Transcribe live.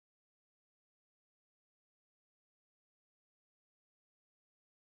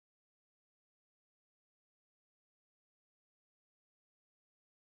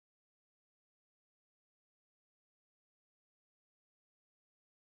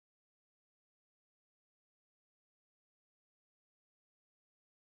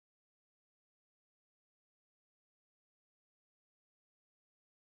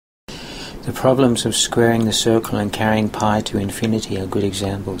The problems of squaring the circle and carrying pi to infinity are good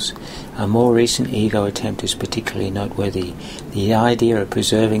examples. A more recent ego attempt is particularly noteworthy. The idea of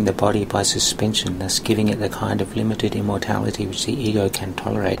preserving the body by suspension, thus giving it the kind of limited immortality which the ego can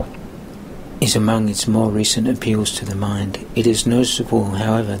tolerate, is among its more recent appeals to the mind. It is noticeable,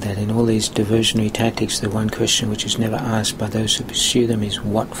 however, that in all these diversionary tactics the one question which is never asked by those who pursue them is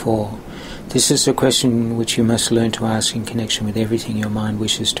what for? This is a question which you must learn to ask in connection with everything your mind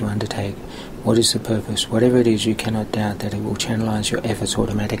wishes to undertake. What is the purpose? Whatever it is, you cannot doubt that it will channelize your efforts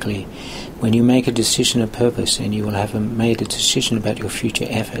automatically. When you make a decision of purpose, then you will have made a decision about your future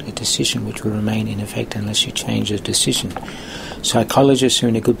effort, a decision which will remain in effect unless you change the decision. Psychologists are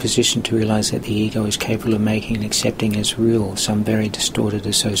in a good position to realize that the ego is capable of making and accepting as real some very distorted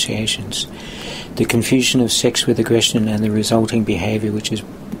associations. The confusion of sex with aggression and the resulting behavior which is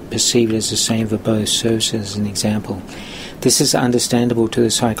perceived as the same for both serves as an example. This is understandable to the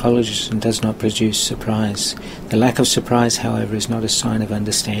psychologist and does not produce surprise. The lack of surprise, however, is not a sign of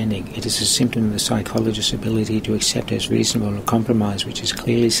understanding. It is a symptom of the psychologist's ability to accept as reasonable a compromise which is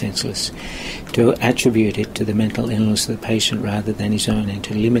clearly senseless, to attribute it to the mental illness of the patient rather than his own, and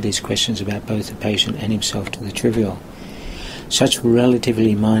to limit his questions about both the patient and himself to the trivial. Such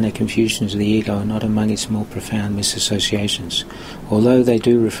relatively minor confusions of the ego are not among its more profound misassociations. Although they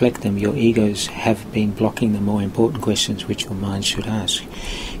do reflect them, your egos have been blocking the more important questions which your mind should ask.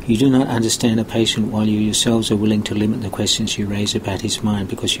 You do not understand a patient while you yourselves are willing to limit the questions you raise about his mind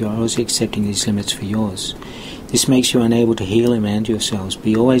because you are always accepting these limits for yours. This makes you unable to heal him and yourselves.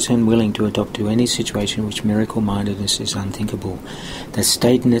 Be always unwilling to adopt to any situation which miracle-mindedness is unthinkable. That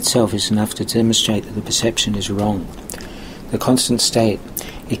state in itself is enough to demonstrate that the perception is wrong. The constant state.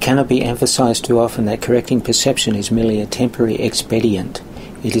 It cannot be emphasized too often that correcting perception is merely a temporary expedient.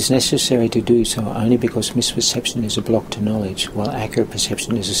 It is necessary to do so only because misperception is a block to knowledge, while accurate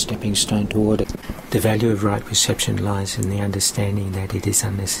perception is a stepping stone toward it. The value of right perception lies in the understanding that it is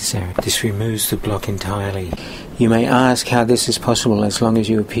unnecessary. This removes the block entirely. You may ask how this is possible as long as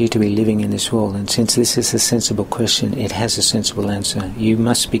you appear to be living in this world, and since this is a sensible question, it has a sensible answer. You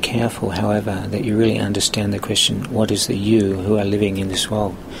must be careful, however, that you really understand the question, what is the you who are living in this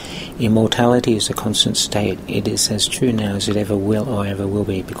world? Immortality is a constant state. It is as true now as it ever will or ever will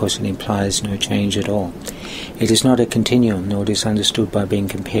be, because it implies no change at all. It is not a continuum, nor it is understood by being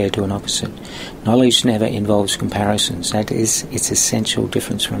compared to an opposite. Knowledge never involves comparisons. That is its essential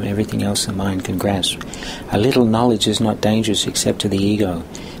difference from everything else the mind can grasp. A little knowledge is not dangerous except to the ego.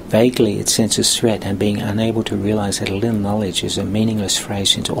 Vaguely it senses threat, and being unable to realize that a little knowledge is a meaningless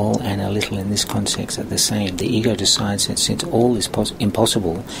phrase since all and a little in this context are the same, the ego decides that since all is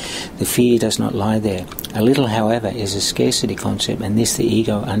impossible, the fear does not lie there. A little, however, is a scarcity concept, and this the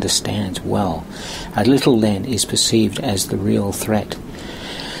ego understands well. A little, then, is perceived as the real threat.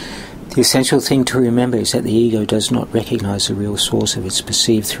 The essential thing to remember is that the ego does not recognize the real source of its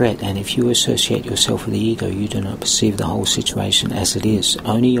perceived threat, and if you associate yourself with the ego, you do not perceive the whole situation as it is.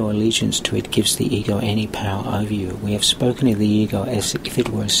 Only your allegiance to it gives the ego any power over you. We have spoken of the ego as if it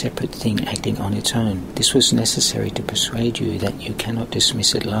were a separate thing acting on its own. This was necessary to persuade you that you cannot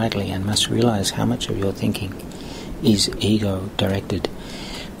dismiss it lightly and must realize how much of your thinking is ego-directed.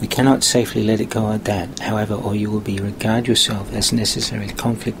 We cannot safely let it go at that, however, or you will regard yourself as necessarily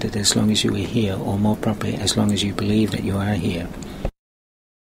conflicted as long as you are here, or more properly, as long as you believe that you are here.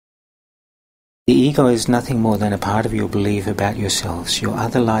 The ego is nothing more than a part of your belief about yourselves. Your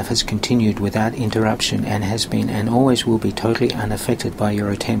other life has continued without interruption and has been and always will be totally unaffected by your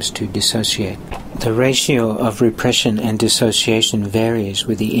attempts to dissociate. The ratio of repression and dissociation varies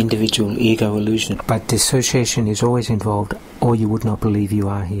with the individual ego illusion, but dissociation is always involved, or you would not believe you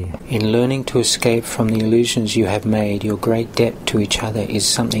are here. In learning to escape from the illusions you have made, your great debt to each other is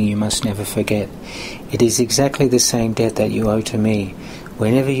something you must never forget. It is exactly the same debt that you owe to me.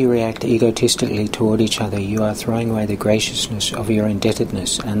 Whenever you react egotistically toward each other, you are throwing away the graciousness of your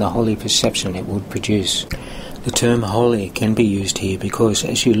indebtedness and the holy perception it would produce. The term holy can be used here because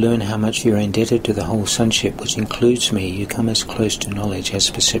as you learn how much you are indebted to the whole sonship, which includes me, you come as close to knowledge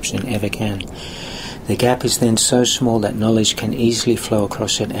as perception ever can. The gap is then so small that knowledge can easily flow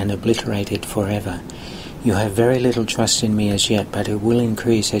across it and obliterate it forever. You have very little trust in me as yet, but it will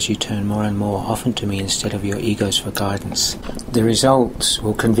increase as you turn more and more often to me instead of your egos for guidance. The results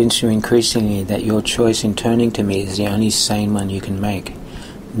will convince you increasingly that your choice in turning to me is the only sane one you can make.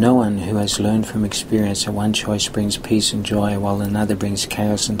 No one who has learned from experience that one choice brings peace and joy while another brings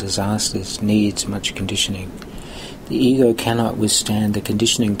chaos and disasters needs much conditioning. The ego cannot withstand the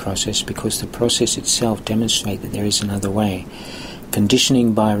conditioning process because the process itself demonstrates that there is another way.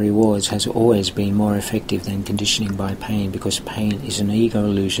 Conditioning by rewards has always been more effective than conditioning by pain, because pain is an ego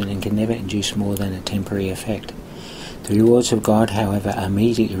illusion and can never induce more than a temporary effect. The rewards of God, however, are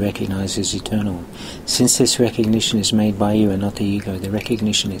immediately recognized as eternal. Since this recognition is made by you and not the ego, the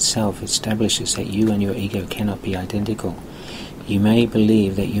recognition itself establishes that you and your ego cannot be identical. You may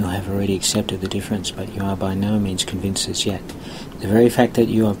believe that you have already accepted the difference, but you are by no means convinced as yet. The very fact that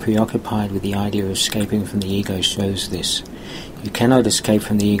you are preoccupied with the idea of escaping from the ego shows this. You cannot escape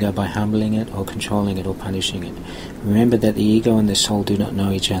from the ego by humbling it or controlling it or punishing it. Remember that the ego and the soul do not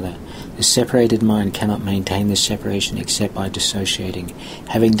know each other. The separated mind cannot maintain this separation except by dissociating.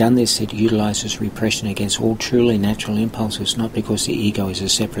 Having done this, it utilizes repression against all truly natural impulses, not because the ego is a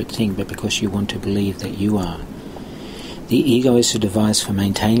separate thing, but because you want to believe that you are. The ego is a device for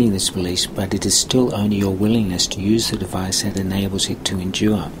maintaining this belief, but it is still only your willingness to use the device that enables it to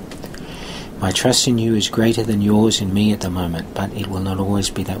endure. My trust in you is greater than yours in me at the moment, but it will not always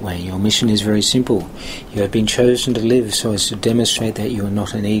be that way. Your mission is very simple. You have been chosen to live so as to demonstrate that you are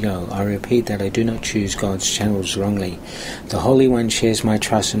not an ego. I repeat that I do not choose God's channels wrongly. The Holy One shares my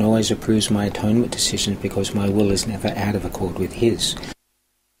trust and always approves my atonement decisions because my will is never out of accord with His.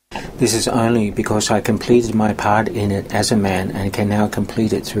 This is only because I completed my part in it as a man and can now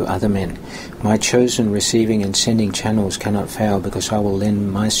complete it through other men. My chosen receiving and sending channels cannot fail because I will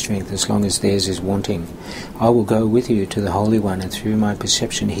lend my strength as long as theirs is wanting. I will go with you to the Holy One, and through my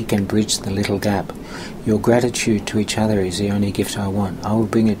perception He can bridge the little gap. Your gratitude to each other is the only gift I want. I will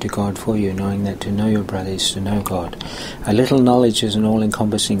bring it to God for you, knowing that to know your brother is to know God. A little knowledge is an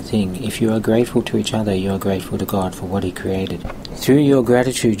all-encompassing thing. If you are grateful to each other, you are grateful to God for what He created. Through your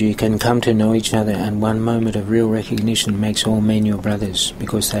gratitude you can come to know each other, and one moment of real recognition makes all men your brothers,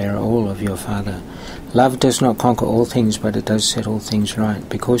 because they are all of your Father. Love does not conquer all things, but it does set all things right.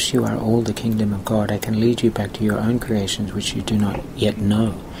 Because you are all the kingdom of God, I can lead you back to your own creations which you do not yet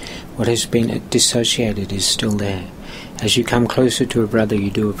know. What has been dissociated is still there. As you come closer to a brother, you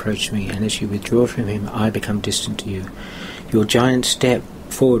do approach me, and as you withdraw from him, I become distant to you. Your giant step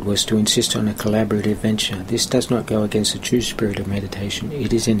forward was to insist on a collaborative venture. This does not go against the true spirit of meditation.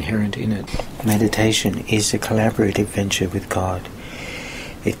 It is inherent in it. Meditation is a collaborative venture with God.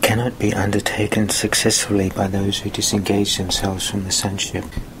 It cannot be undertaken successfully by those who disengage themselves from the sonship,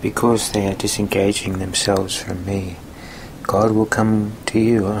 because they are disengaging themselves from me. God will come to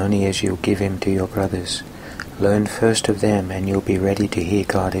you only as you give Him to your brothers. Learn first of them, and you'll be ready to hear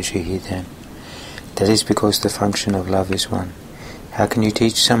God as you hear them. That is because the function of love is one. How can you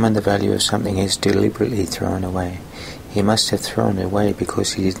teach someone the value of something he has deliberately thrown away? He must have thrown it away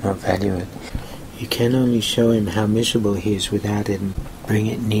because he did not value it. You can only show him how miserable he is without it, and bring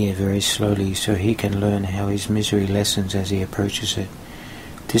it near very slowly so he can learn how his misery lessens as he approaches it.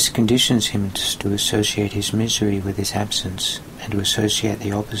 This conditions him to associate his misery with his absence, and to associate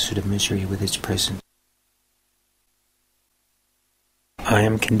the opposite of misery with its presence. I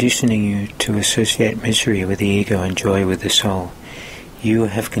am conditioning you to associate misery with the ego and joy with the soul. You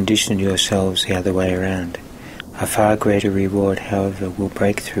have conditioned yourselves the other way around. A far greater reward, however, will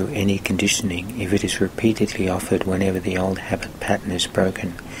break through any conditioning if it is repeatedly offered whenever the old habit pattern is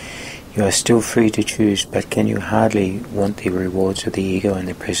broken. You are still free to choose, but can you hardly want the rewards of the ego in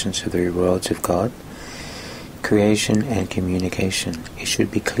the presence of the rewards of God? Creation and communication. It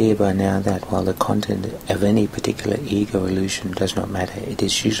should be clear by now that while the content of any particular ego illusion does not matter, it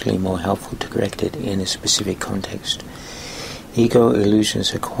is usually more helpful to correct it in a specific context. Ego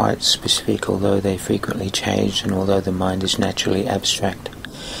illusions are quite specific, although they frequently change, and although the mind is naturally abstract.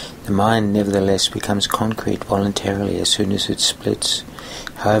 The mind nevertheless becomes concrete voluntarily as soon as it splits.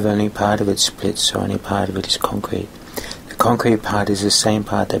 However, only part of it splits, so only part of it is concrete. The concrete part is the same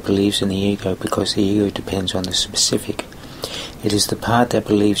part that believes in the ego, because the ego depends on the specific. It is the part that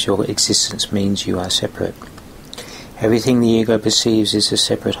believes your existence means you are separate. Everything the ego perceives is a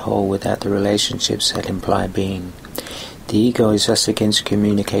separate whole without the relationships that imply being. The ego is thus against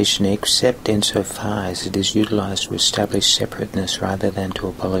communication except insofar as it is utilized to establish separateness rather than to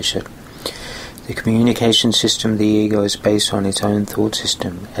abolish it. The communication system of the ego is based on its own thought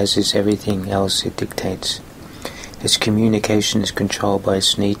system, as is everything else it dictates. Its communication is controlled by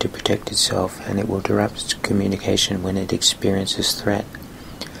its need to protect itself, and it will disrupt communication when it experiences threat.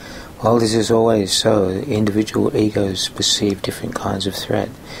 While this is always so, individual egos perceive different kinds of threat,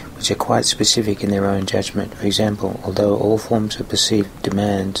 which are quite specific in their own judgment. For example, although all forms of perceived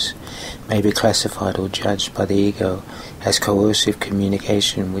demands may be classified or judged by the ego as coercive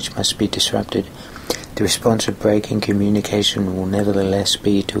communication which must be disrupted, the response of breaking communication will nevertheless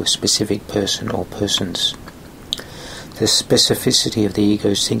be to a specific person or persons. The specificity of the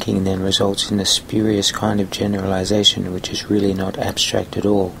ego's thinking then results in a spurious kind of generalization which is really not abstract at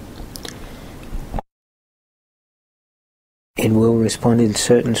all. It will respond in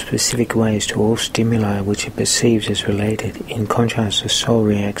certain specific ways to all stimuli which it perceives as related. In contrast, the soul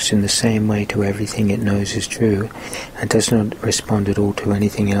reacts in the same way to everything it knows is true, and does not respond at all to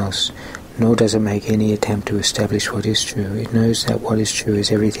anything else, nor does it make any attempt to establish what is true. It knows that what is true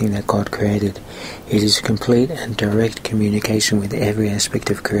is everything that God created. It is complete and direct communication with every aspect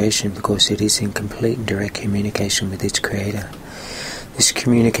of creation because it is in complete and direct communication with its Creator. This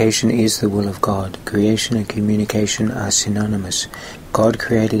communication is the will of God. Creation and communication are synonymous. God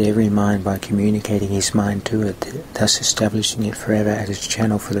created every mind by communicating His mind to it, thus establishing it forever as its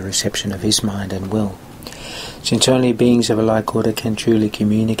channel for the reception of His mind and will. Since only beings of a like order can truly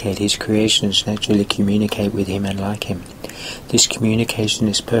communicate, His creations naturally communicate with Him and like Him. This communication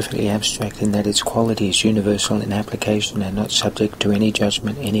is perfectly abstract in that its quality is universal in application and not subject to any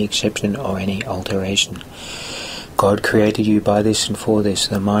judgment, any exception, or any alteration. God created you by this and for this.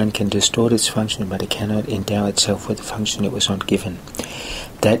 The mind can distort its function, but it cannot endow itself with the function it was not given.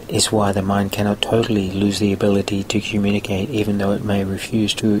 That is why the mind cannot totally lose the ability to communicate, even though it may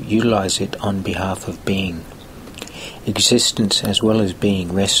refuse to utilize it on behalf of being. Existence as well as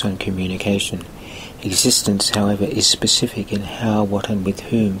being rests on communication. Existence, however, is specific in how, what, and with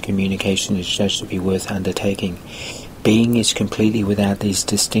whom communication is judged to be worth undertaking. Being is completely without these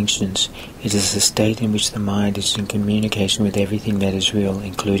distinctions. It is a state in which the mind is in communication with everything that is real,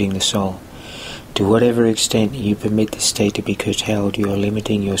 including the soul. To whatever extent you permit this state to be curtailed, you are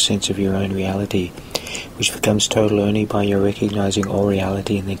limiting your sense of your own reality, which becomes total only by your recognizing all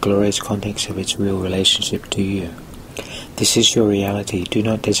reality in the glorious context of its real relationship to you. This is your reality. Do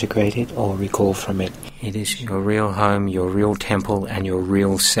not desecrate it or recoil from it. It is your real home, your real temple, and your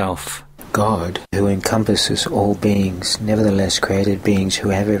real self. God, who encompasses all beings, nevertheless created beings who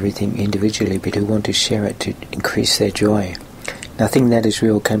have everything individually but who want to share it to increase their joy. Nothing that is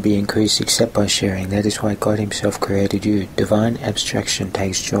real can be increased except by sharing. That is why God Himself created you. Divine abstraction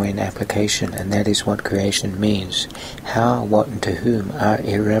takes joy in application, and that is what creation means. How, what, and to whom are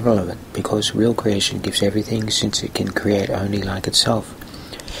irrelevant, because real creation gives everything, since it can create only like itself.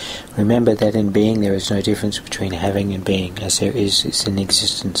 Remember that in being there is no difference between having and being, as there is in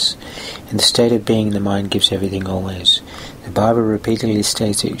existence. In the state of being, the mind gives everything always. The Bible repeatedly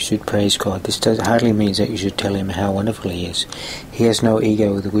states that you should praise God. This hardly means that you should tell Him how wonderful He is. He has no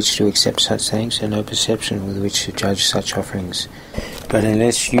ego with which to accept such thanks, and no perception with which to judge such offerings. But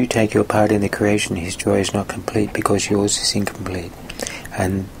unless you take your part in the creation, His joy is not complete, because yours is incomplete.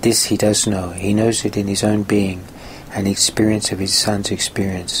 And this He does know. He knows it in His own being, and the experience of His Son's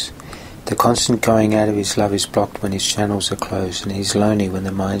experience. The constant going out of His love is blocked when His channels are closed, and He is lonely when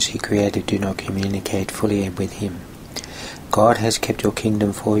the minds He created do not communicate fully with Him. God has kept your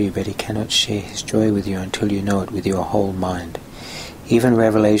kingdom for you, but He cannot share His joy with you until you know it with your whole mind. Even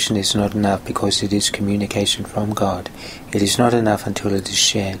revelation is not enough because it is communication from God. It is not enough until it is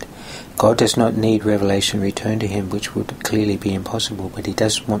shared. God does not need revelation returned to Him, which would clearly be impossible, but He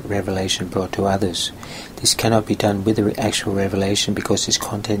does want revelation brought to others. This cannot be done with the actual revelation because its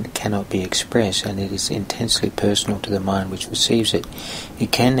content cannot be expressed, and it is intensely personal to the mind which receives it.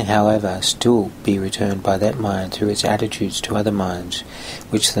 It can, however, still be returned by that mind through its attitudes to other minds,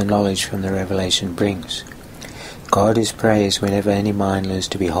 which the knowledge from the revelation brings. God is praised whenever any mind learns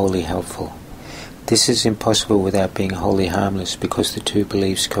to be wholly helpful. This is impossible without being wholly harmless, because the two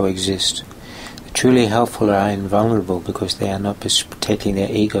beliefs coexist. The truly helpful are invulnerable because they are not protecting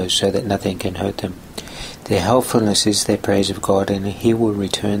their egos so that nothing can hurt them. Their helpfulness is their praise of God, and He will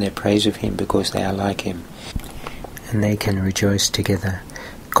return their praise of Him because they are like Him, and they can rejoice together.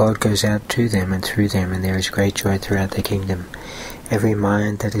 God goes out to them and through them, and there is great joy throughout the kingdom. Every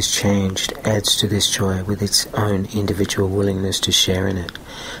mind that is changed adds to this joy with its own individual willingness to share in it.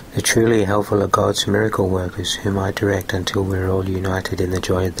 The truly helpful are God's miracle workers, whom I direct until we are all united in the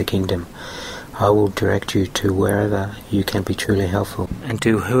joy of the kingdom. I will direct you to wherever you can be truly helpful, and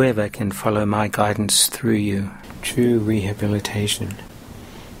to whoever can follow my guidance through you. True rehabilitation.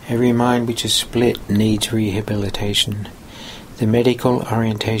 Every mind which is split needs rehabilitation. The medical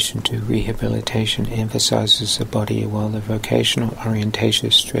orientation to rehabilitation emphasizes the body, while the vocational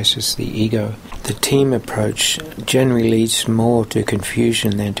orientation stresses the ego. The team approach generally leads more to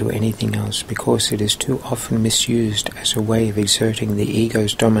confusion than to anything else, because it is too often misused as a way of exerting the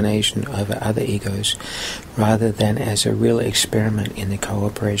ego's domination over other egos, rather than as a real experiment in the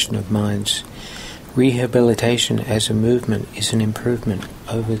cooperation of minds. Rehabilitation as a movement is an improvement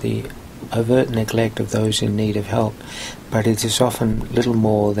over the overt neglect of those in need of help, but it is often little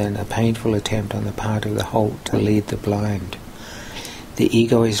more than a painful attempt on the part of the halt to lead the blind. The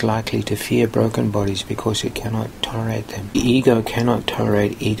ego is likely to fear broken bodies because it cannot tolerate them. The ego cannot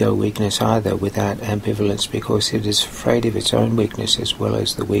tolerate ego weakness either without ambivalence, because it is afraid of its own weakness as well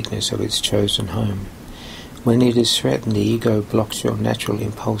as the weakness of its chosen home. When it is threatened, the ego blocks your natural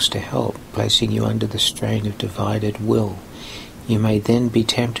impulse to help, placing you under the strain of divided will. You may then be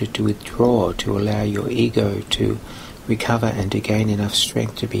tempted to withdraw to allow your ego to recover and to gain enough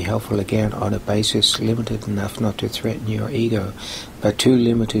strength to be helpful again on a basis limited enough not to threaten your ego, but too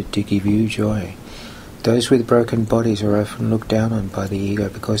limited to give you joy. Those with broken bodies are often looked down on by the ego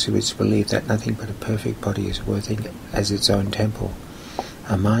because of its belief that nothing but a perfect body is worthy as its own temple.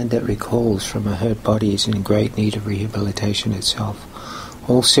 A mind that recalls from a hurt body is in great need of rehabilitation itself.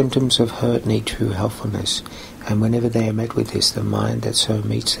 All symptoms of hurt need true helpfulness, and whenever they are met with this, the mind that so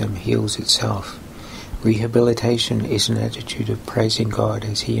meets them heals itself. Rehabilitation is an attitude of praising God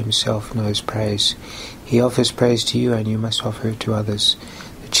as He Himself knows praise. He offers praise to you and you must offer it to others.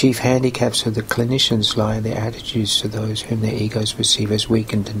 The chief handicaps of the clinicians lie in their attitudes to those whom their egos perceive as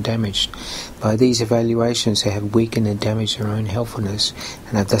weakened and damaged. By these evaluations they have weakened and damaged their own helpfulness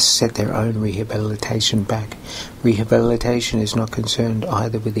and have thus set their own rehabilitation back. Rehabilitation is not concerned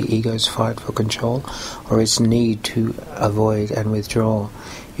either with the ego's fight for control or its need to avoid and withdraw.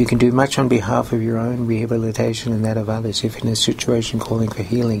 You can do much on behalf of your own rehabilitation and that of others if in a situation calling for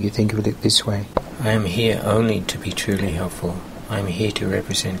healing you think of it this way. I am here only to be truly helpful. I am here to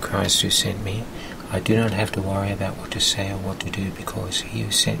represent Christ who sent me. I do not have to worry about what to say or what to do because He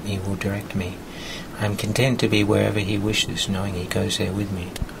who sent me will direct me. I am content to be wherever He wishes, knowing He goes there with me.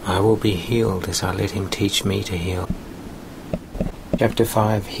 I will be healed as I let Him teach me to heal. Chapter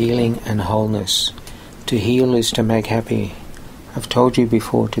 5. Healing and Wholeness. To heal is to make happy. I've told you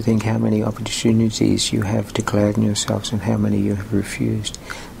before to think how many opportunities you have to gladden yourselves and how many you have refused.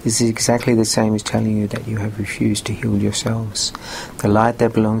 This is exactly the same as telling you that you have refused to heal yourselves. The light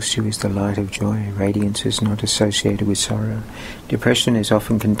that belongs to you is the light of joy. Radiance is not associated with sorrow. Depression is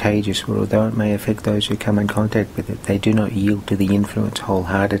often contagious, but although it may affect those who come in contact with it, they do not yield to the influence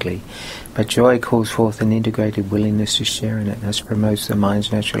wholeheartedly. But joy calls forth an integrated willingness to share in it, and thus promotes the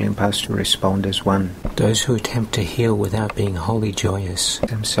mind's natural impulse to respond as one. Those who attempt to heal without being wholly joyous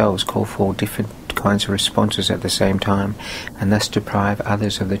themselves call for different kinds of responses at the same time, and thus deprive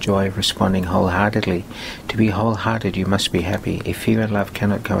others of the joy of responding wholeheartedly. To be wholehearted, you must be happy. If fear and love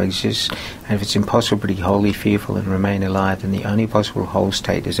cannot coexist, and if it's impossible to be wholly fearful and remain alive, then the only possible whole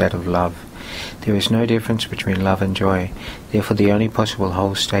state is that of love. There is no difference between love and joy. Therefore, the only possible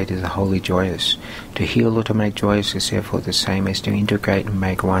whole state is the wholly joyous. To heal or to make joyous is therefore the same as to integrate and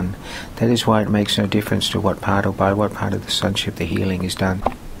make one. That is why it makes no difference to what part or by what part of the sonship the healing is done.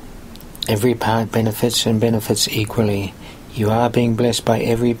 Every part benefits and benefits equally. You are being blessed by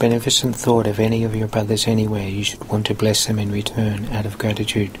every beneficent thought of any of your brothers anywhere. You should want to bless them in return, out of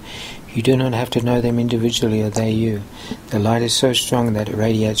gratitude. You do not have to know them individually or they you. The light is so strong that it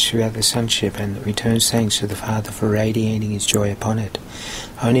radiates throughout the sonship and returns thanks to the Father for radiating His joy upon it.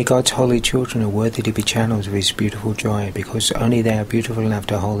 Only God's holy children are worthy to be channels of His beautiful joy, because only they are beautiful enough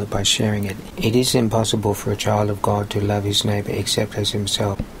to hold it by sharing it. It is impossible for a child of God to love his neighbour except as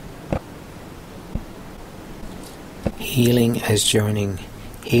himself. Healing as joining.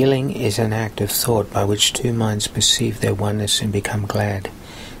 Healing is an act of thought by which two minds perceive their oneness and become glad.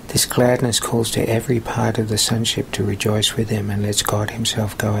 This gladness calls to every part of the sonship to rejoice with them and lets God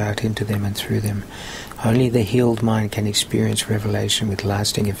Himself go out into them and through them. Only the healed mind can experience revelation with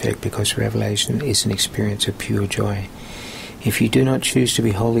lasting effect, because revelation is an experience of pure joy. If you do not choose to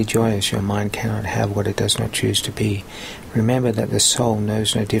be wholly joyous, your mind cannot have what it does not choose to be. Remember that the soul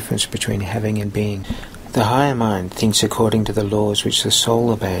knows no difference between having and being. The higher mind thinks according to the laws which the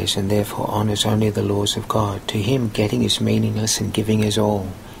soul obeys, and therefore honours only the laws of God. To him, getting is meaningless and giving is all.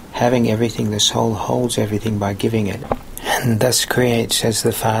 Having everything, the soul holds everything by giving it, and thus creates as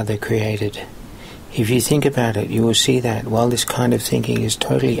the Father created. If you think about it, you will see that, while this kind of thinking is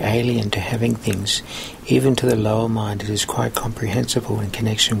totally alien to having things, even to the lower mind it is quite comprehensible in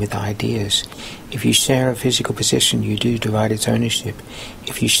connection with ideas. If you share a physical possession, you do divide its ownership.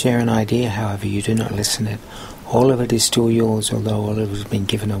 If you share an idea, however, you do not lessen it. All of it is still yours, although all of it has been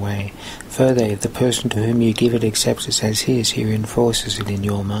given away. Further, if the person to whom you give it accepts it as his, he reinforces it in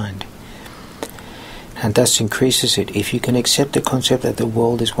your mind, and thus increases it. If you can accept the concept that the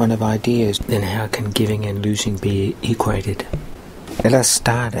world is one of ideas, then how can giving and losing be equated? Let us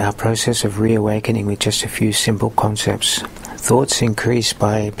start our process of reawakening with just a few simple concepts. Thoughts increase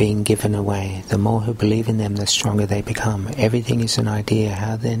by being given away. The more who believe in them, the stronger they become. Everything is an idea.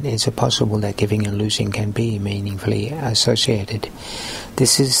 How then is it possible that giving and losing can be meaningfully associated?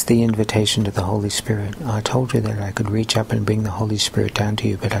 This is the invitation to the Holy Spirit. I told you that I could reach up and bring the Holy Spirit down to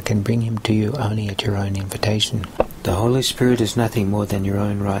you, but I can bring him to you only at your own invitation. The Holy Spirit is nothing more than your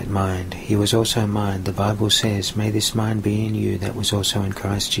own right mind. He was also mine. The Bible says, "May this mind be in you that was also in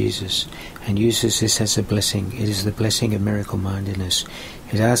Christ Jesus," and uses this as a blessing. It is the blessing of miracle-mindedness.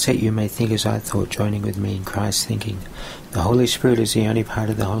 It asks that you may think as I thought, joining with me in Christ's thinking. The Holy Spirit is the only part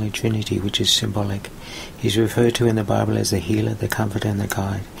of the Holy Trinity which is symbolic. He is referred to in the Bible as the healer, the comforter, and the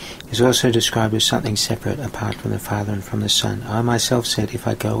guide. He is also described as something separate, apart from the Father and from the Son. I myself said, "If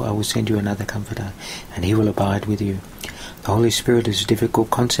I go, I will send you another comforter, and he will abide with you." The Holy Spirit is a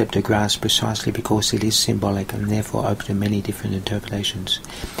difficult concept to grasp precisely because it is symbolic and therefore open to many different interpretations.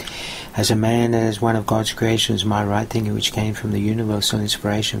 As a man and as one of God's creations, my right thinking, which came from the universal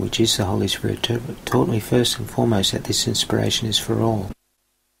inspiration, which is the Holy Spirit, taught me first and foremost that this inspiration is for all.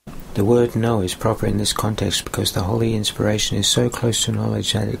 The word know is proper in this context because the holy inspiration is so close to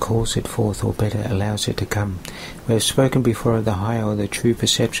knowledge that it calls it forth, or better, allows it to come. We have spoken before of the higher or the true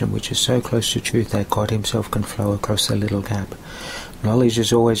perception, which is so close to truth that God himself can flow across the little gap. Knowledge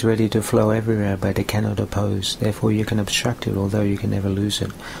is always ready to flow everywhere, but it cannot oppose. Therefore you can obstruct it, although you can never lose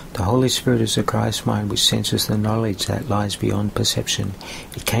it. The Holy Spirit is the Christ mind which senses the knowledge that lies beyond perception.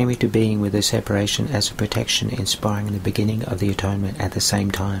 It came into being with the separation as a protection, inspiring the beginning of the atonement at the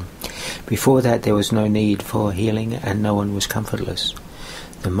same time. Before that there was no need for healing, and no one was comfortless.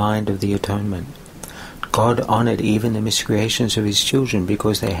 The mind of the atonement. God honoured even the miscreations of his children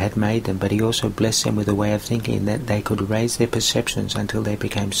because they had made them, but he also blessed them with a way of thinking that they could raise their perceptions until they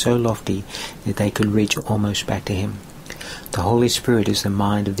became so lofty that they could reach almost back to him. The Holy Spirit is the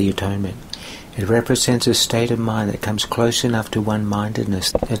mind of the atonement. It represents a state of mind that comes close enough to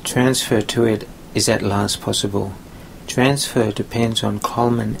one-mindedness that transfer to it is at last possible. Transfer depends on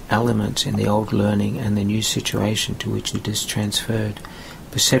common elements in the old learning and the new situation to which it is transferred.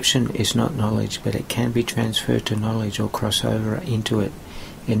 Perception is not knowledge, but it can be transferred to knowledge or cross over into it.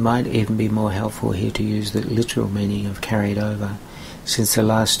 It might even be more helpful here to use the literal meaning of carried over, since the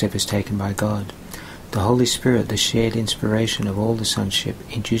last step is taken by God. The Holy Spirit, the shared inspiration of all the sonship,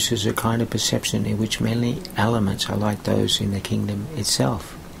 induces a kind of perception in which many elements are like those in the kingdom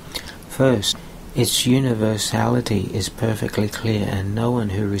itself. First, its universality is perfectly clear, and no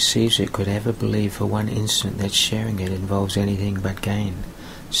one who receives it could ever believe for one instant that sharing it involves anything but gain.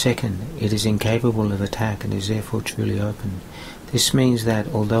 Second, it is incapable of attack and is therefore truly open. This means that,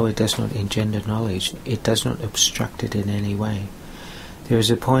 although it does not engender knowledge, it does not obstruct it in any way. There is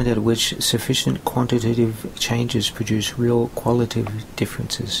a point at which sufficient quantitative changes produce real qualitative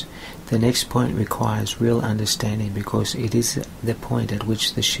differences. The next point requires real understanding because it is the point at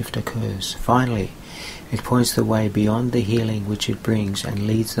which the shift occurs. Finally, it points the way beyond the healing which it brings and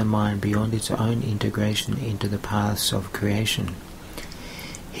leads the mind beyond its own integration into the paths of creation.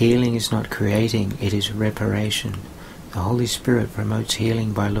 Healing is not creating, it is reparation. The Holy Spirit promotes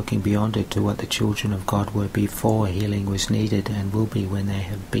healing by looking beyond it to what the children of God were before healing was needed and will be when they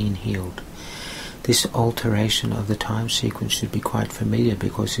have been healed. This alteration of the time sequence should be quite familiar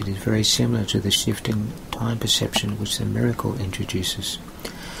because it is very similar to the shift in time perception which the miracle introduces.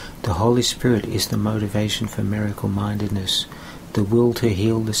 The Holy Spirit is the motivation for miracle-mindedness, the will to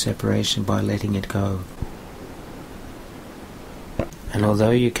heal the separation by letting it go. And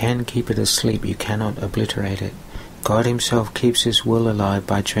although you can keep it asleep, you cannot obliterate it. God himself keeps his will alive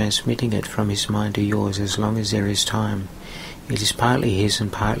by transmitting it from his mind to yours as long as there is time. It is partly his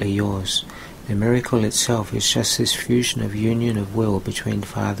and partly yours. The miracle itself is just this fusion of union of will between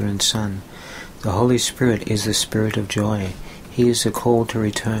Father and Son. The Holy Spirit is the Spirit of joy. He is the call to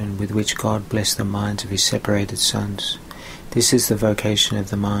return with which God blessed the minds of his separated sons. This is the vocation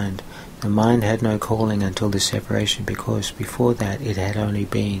of the mind. The mind had no calling until the separation because before that it had only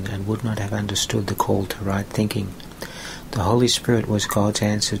being and would not have understood the call to right thinking. The Holy Spirit was God's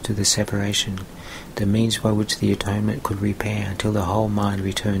answer to the separation, the means by which the atonement could repair until the whole mind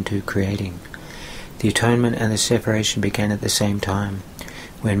returned to creating. The atonement and the separation began at the same time.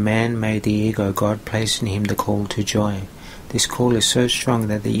 When man made the ego, God placed in him the call to joy. This call is so strong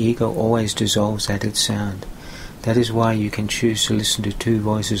that the ego always dissolves at its sound. That is why you can choose to listen to two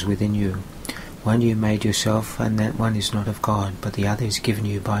voices within you. One you made yourself, and that one is not of God, but the other is given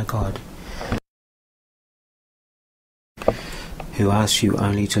you by God, who asks you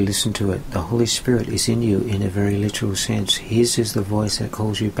only to listen to it. The Holy Spirit is in you in a very literal sense. His is the voice that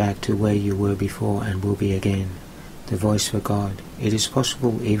calls you back to where you were before and will be again. the voice for God. It is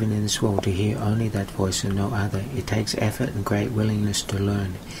possible even in this world to hear only that voice and no other. It takes effort and great willingness to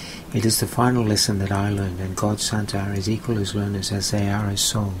learn. It is the final lesson that I learned, and God's sons are as equal as learners as they are as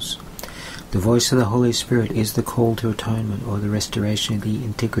souls. The voice of the Holy Spirit is the call to atonement, or the restoration of the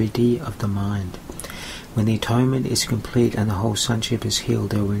integrity of the mind. When the atonement is complete and the whole sonship is healed,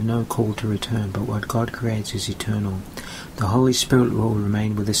 there will be no call to return, but what God creates is eternal. The Holy Spirit will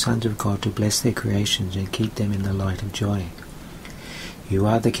remain with the sons of God to bless their creations and keep them in the light of joy. You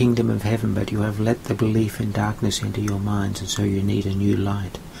are the kingdom of heaven, but you have let the belief in darkness into your minds, and so you need a new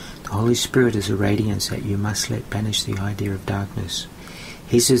light. The Holy Spirit is a radiance that you must let banish the idea of darkness.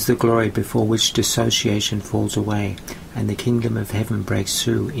 His is the glory before which dissociation falls away, and the kingdom of heaven breaks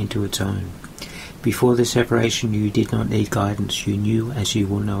through into its own. Before the separation you did not need guidance. You knew as you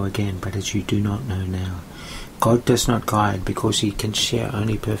will know again, but as you do not know now. God does not guide because he can share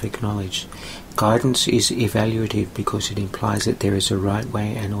only perfect knowledge. Guidance is evaluative because it implies that there is a right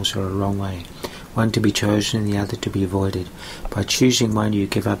way and also a wrong way, one to be chosen and the other to be avoided. By choosing one you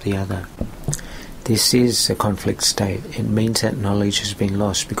give up the other. This is a conflict state. It means that knowledge has been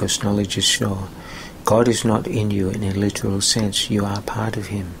lost because knowledge is sure. God is not in you in a literal sense. You are part of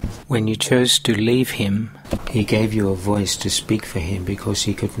him. When you chose to leave him, he gave you a voice to speak for him because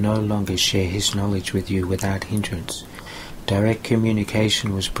he could no longer share his knowledge with you without hindrance. Direct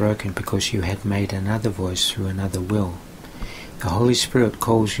communication was broken because you had made another voice through another will. The Holy Spirit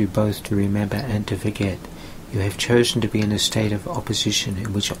calls you both to remember and to forget. You have chosen to be in a state of opposition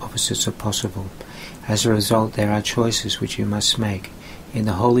in which opposites are possible. As a result, there are choices which you must make. In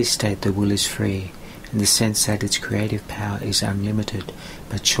the holy state, the will is free, in the sense that its creative power is unlimited,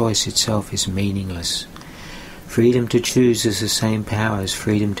 but choice itself is meaningless. Freedom to choose is the same power as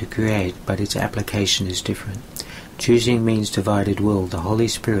freedom to create, but its application is different. Choosing means divided will. The Holy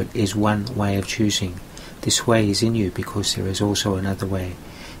Spirit is one way of choosing. This way is in you because there is also another way.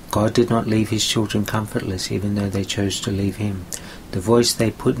 God did not leave his children comfortless, even though they chose to leave him. The voice they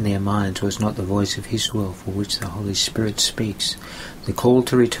put in their minds was not the voice of his will, for which the Holy Spirit speaks. The call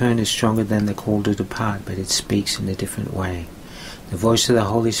to return is stronger than the call to depart, but it speaks in a different way. The voice of the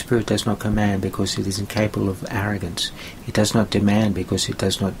Holy Spirit does not command because it is incapable of arrogance. It does not demand because it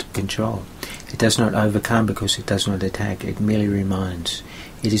does not control. It does not overcome because it does not attack. It merely reminds.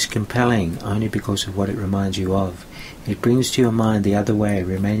 It is compelling only because of what it reminds you of. It brings to your mind the other way,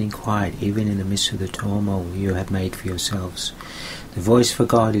 remaining quiet even in the midst of the turmoil you have made for yourselves. The voice for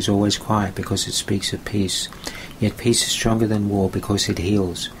God is always quiet because it speaks of peace. Yet peace is stronger than war because it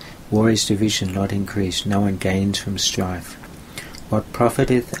heals. War is division, not increase. No one gains from strife. What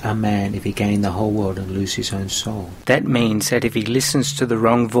profiteth a man if he gain the whole world and lose his own soul? That means that if he listens to the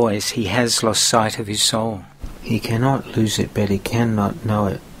wrong voice, he has lost sight of his soul. He cannot lose it, but he cannot know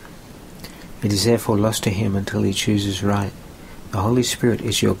it. It is therefore lost to him until he chooses right. The Holy Spirit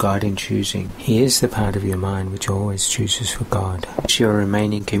is your guide in choosing. He is the part of your mind which always chooses for God. It's your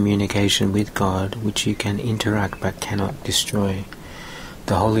remaining communication with God, which you can interrupt but cannot destroy.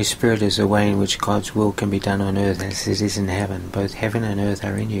 The Holy Spirit is the way in which God's will can be done on earth as it is in heaven. Both heaven and earth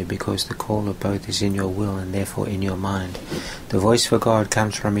are in you because the call of both is in your will and therefore in your mind. The voice for God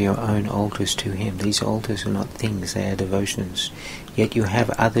comes from your own altars to him. These altars are not things, they are devotions. Yet you have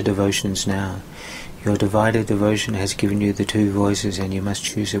other devotions now. Your divided devotion has given you the two voices, and you must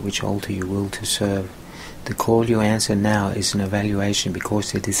choose at which altar you will to serve. The call you answer now is an evaluation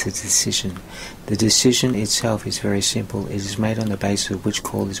because it is a decision. The decision itself is very simple. It is made on the basis of which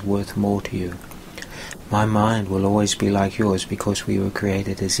call is worth more to you. My mind will always be like yours because we were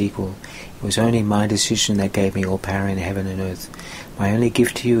created as equal. It was only my decision that gave me all power in heaven and earth. My only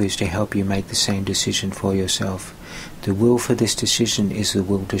gift to you is to help you make the same decision for yourself. The will for this decision is the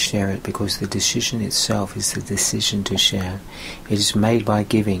will to share it because the decision itself is the decision to share. It is made by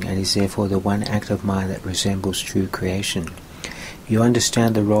giving and is therefore the one act of mind that resembles true creation. You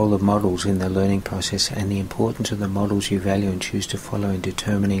understand the role of models in the learning process and the importance of the models you value and choose to follow in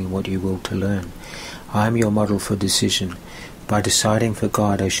determining what you will to learn. I am your model for decision. By deciding for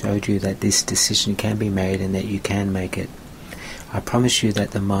God, I showed you that this decision can be made and that you can make it. I promise you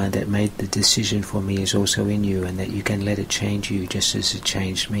that the mind that made the decision for me is also in you and that you can let it change you just as it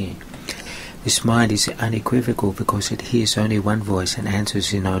changed me. This mind is unequivocal because it hears only one voice and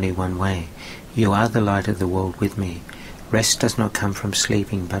answers in only one way. You are the light of the world with me. Rest does not come from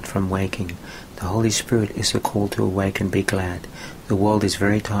sleeping but from waking. The Holy Spirit is the call to awake and be glad. The world is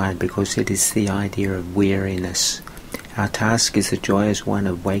very tired because it is the idea of weariness. Our task is the joyous one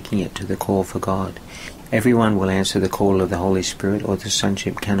of waking it to the call for God. Everyone will answer the call of the Holy Spirit, or the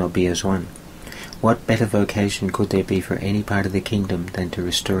sonship cannot be as one. What better vocation could there be for any part of the kingdom than to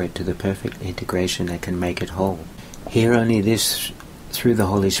restore it to the perfect integration that can make it whole? Hear only this through the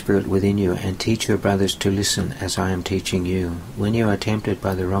Holy Spirit within you, and teach your brothers to listen as I am teaching you. When you are tempted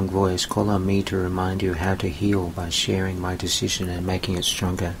by the wrong voice, call on me to remind you how to heal by sharing my decision and making it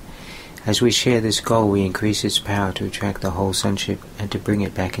stronger. As we share this goal, we increase its power to attract the whole sonship and to bring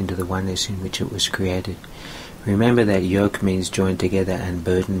it back into the oneness in which it was created. Remember that yoke means joined together and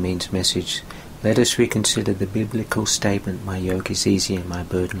burden means message. Let us reconsider the biblical statement, my yoke is easy and my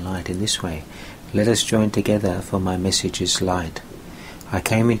burden light, in this way. Let us join together, for my message is light. I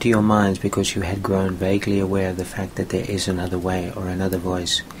came into your minds because you had grown vaguely aware of the fact that there is another way or another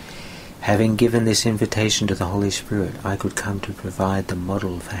voice. Having given this invitation to the Holy Spirit, I could come to provide the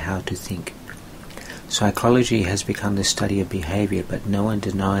model for how to think. Psychology has become the study of behavior, but no one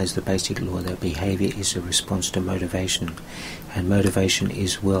denies the basic law that behavior is a response to motivation, and motivation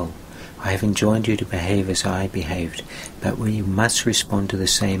is will. I have enjoined you to behave as I behaved, but we must respond to the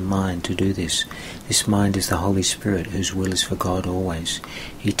same mind to do this. This mind is the Holy Spirit, whose will is for God always.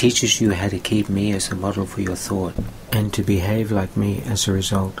 He teaches you how to keep me as the model for your thought, and to behave like me as a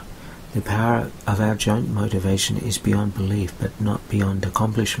result. The power of our joint motivation is beyond belief, but not beyond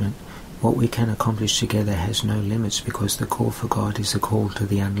accomplishment. What we can accomplish together has no limits, because the call for God is the call to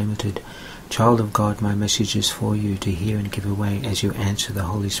the unlimited. Child of God, my message is for you to hear and give away as you answer the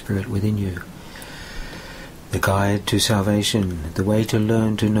Holy Spirit within you. The guide to salvation. The way to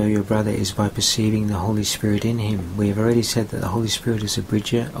learn to know your brother is by perceiving the Holy Spirit in him. We have already said that the Holy Spirit is a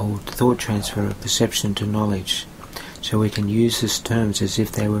bridger or thought transfer of perception to knowledge. So we can use these terms as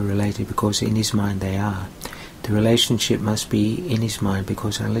if they were related, because in his mind they are. The relationship must be in his mind,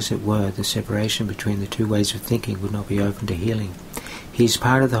 because unless it were, the separation between the two ways of thinking would not be open to healing. He is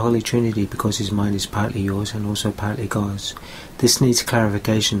part of the Holy Trinity because his mind is partly yours and also partly God's. This needs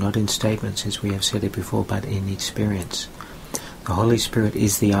clarification, not in statements as we have said it before, but in experience. The Holy Spirit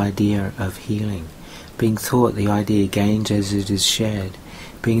is the idea of healing. Being thought, the idea gains as it is shared.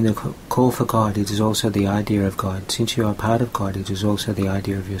 Being the call for God, it is also the idea of God. Since you are part of God, it is also the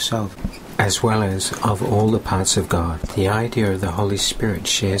idea of yourself, as well as of all the parts of God. The idea of the Holy Spirit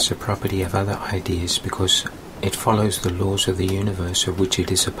shares the property of other ideas because it follows the laws of the universe of which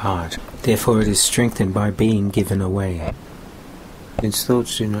it is a part. Therefore it is strengthened by being given away. Since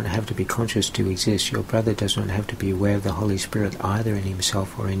thoughts do not have to be conscious to exist, your brother does not have to be aware of the Holy Spirit either in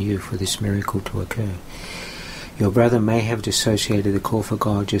himself or in you for this miracle to occur. Your brother may have dissociated the call for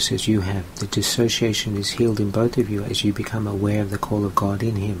God just as you have. The dissociation is healed in both of you as you become aware of the call of God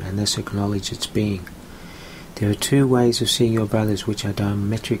in him and thus acknowledge its being. There are two ways of seeing your brothers which are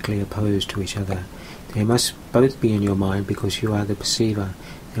diametrically opposed to each other. They must both be in your mind because you are the perceiver.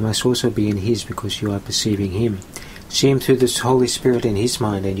 They must also be in his because you are perceiving him. See him through the Holy Spirit in his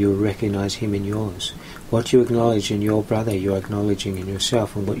mind and you will recognize him in yours. What you acknowledge in your brother you are acknowledging in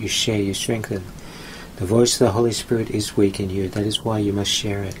yourself, and what you share you strengthen. The voice of the Holy Spirit is weak in you. That is why you must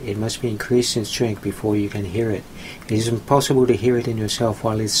share it. It must be increased in strength before you can hear it. It is impossible to hear it in yourself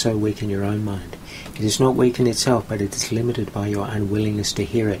while it is so weak in your own mind. It is not weak in itself, but it is limited by your unwillingness to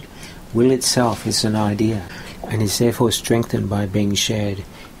hear it. Will itself is an idea, and is therefore strengthened by being shared.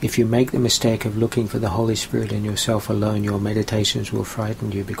 If you make the mistake of looking for the Holy Spirit in yourself alone, your meditations will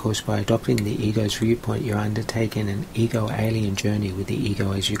frighten you, because by adopting the ego's viewpoint you are undertaking an ego-alien journey with the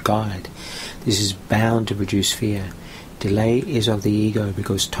ego as your guide. This is bound to produce fear. Delay is of the ego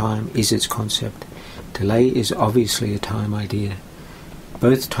because time is its concept. Delay is obviously a time idea.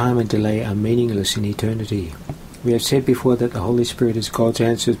 Both time and delay are meaningless in eternity. We have said before that the Holy Spirit is God's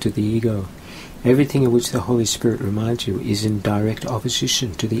answer to the ego. Everything of which the Holy Spirit reminds you is in direct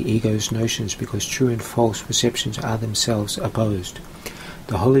opposition to the ego's notions, because true and false perceptions are themselves opposed.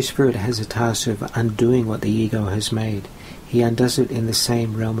 The Holy Spirit has a task of undoing what the ego has made. He undoes it in the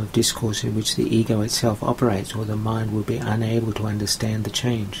same realm of discourse in which the ego itself operates, or the mind will be unable to understand the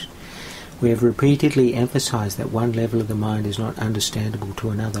change. We have repeatedly emphasized that one level of the mind is not understandable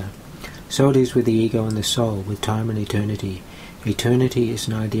to another. So it is with the ego and the soul, with time and eternity. Eternity is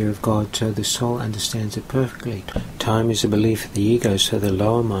an idea of God, so the soul understands it perfectly. Time is a belief of the ego, so the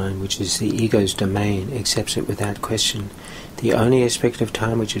lower mind, which is the ego's domain, accepts it without question. The only aspect of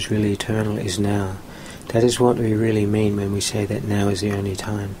time which is really eternal is now. That is what we really mean when we say that now is the only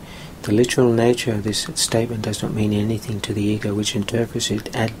time. The literal nature of this statement does not mean anything to the ego, which interprets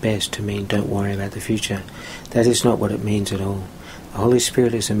it at best to mean don't worry about the future. That is not what it means at all. The Holy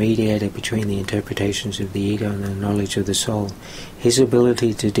Spirit is a mediator between the interpretations of the ego and the knowledge of the soul. His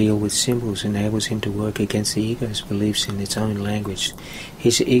ability to deal with symbols enables him to work against the ego's beliefs in its own language.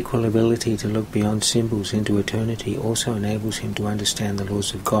 His equal ability to look beyond symbols into eternity also enables him to understand the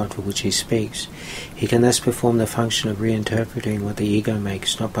laws of God for which he speaks. He can thus perform the function of reinterpreting what the ego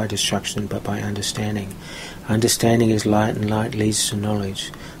makes, not by destruction but by understanding. Understanding is light, and light leads to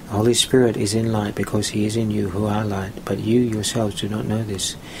knowledge. The Holy Spirit is in light because he is in you who are light, but you yourselves do not know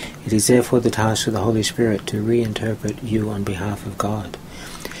this. It is therefore the task of the Holy Spirit to reinterpret you on behalf of God.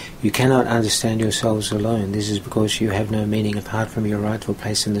 You cannot understand yourselves alone. This is because you have no meaning apart from your rightful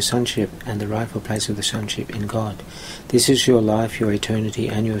place in the sonship and the rightful place of the sonship in God. This is your life, your eternity,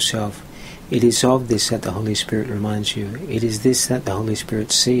 and yourself. It is of this that the Holy Spirit reminds you. It is this that the Holy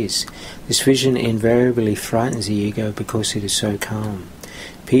Spirit sees. This vision invariably frightens the ego because it is so calm.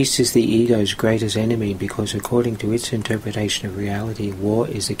 Peace is the ego's greatest enemy because according to its interpretation of reality, war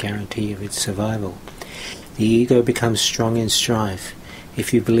is the guarantee of its survival. The ego becomes strong in strife.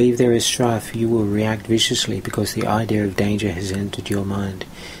 If you believe there is strife, you will react viciously because the idea of danger has entered your mind.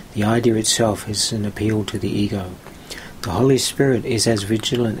 The idea itself is an appeal to the ego. The Holy Spirit is as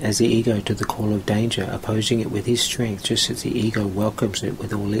vigilant as the ego to the call of danger, opposing it with his strength just as the ego welcomes it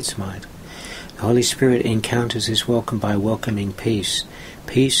with all its might. The Holy Spirit encounters this welcome by welcoming peace.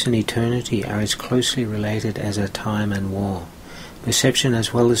 Peace and eternity are as closely related as are time and war. Perception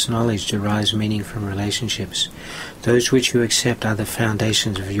as well as knowledge derives meaning from relationships. Those which you accept are the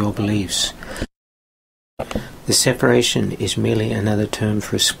foundations of your beliefs. The separation is merely another term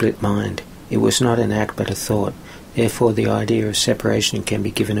for a split mind. It was not an act but a thought. Therefore the idea of separation can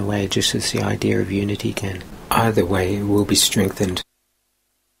be given away just as the idea of unity can. Either way it will be strengthened.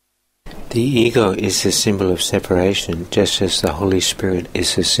 The ego is the symbol of separation, just as the Holy Spirit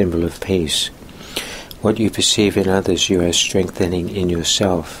is the symbol of peace. What you perceive in others you are strengthening in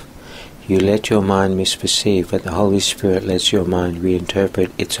yourself. You let your mind misperceive, but the Holy Spirit lets your mind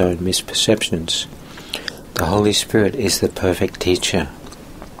reinterpret its own misperceptions. The Holy Spirit is the perfect teacher.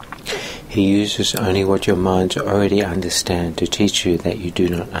 He uses only what your minds already understand to teach you that you do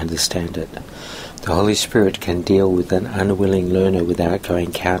not understand it. The Holy Spirit can deal with an unwilling learner without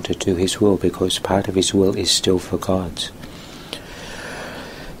going counter to his will because part of his will is still for God's.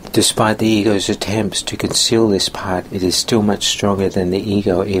 Despite the ego's attempts to conceal this part, it is still much stronger than the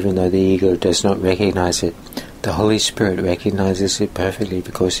ego, even though the ego does not recognize it. The Holy Spirit recognizes it perfectly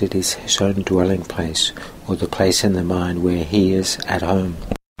because it is his own dwelling place, or the place in the mind where he is at home.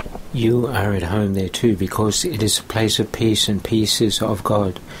 You are at home there too because it is a place of peace, and peace is of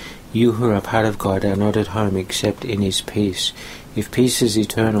God. You who are part of God are not at home except in his peace. If peace is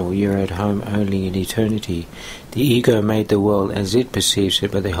eternal, you are at home only in eternity. The ego made the world as it perceives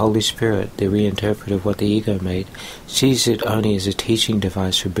it, but the Holy Spirit, the reinterpreter of what the ego made, sees it only as a teaching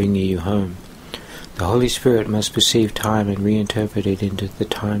device for bringing you home. The Holy Spirit must perceive time and reinterpret it into the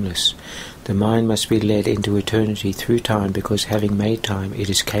timeless. The mind must be led into eternity through time because having made time, it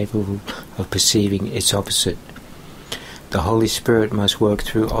is capable of perceiving its opposite. The Holy Spirit must work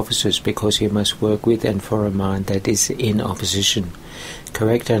through opposites because he must work with and for a mind that is in opposition.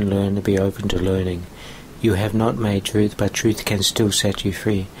 Correct and learn and be open to learning. You have not made truth, but truth can still set you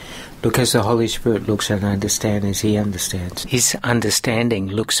free. Look as the Holy Spirit looks and understand as he understands. His understanding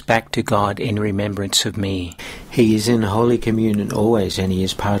looks back to God in remembrance of me. He is in holy communion always, and he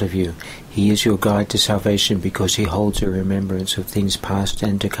is part of you. He is your guide to salvation because he holds a remembrance of things past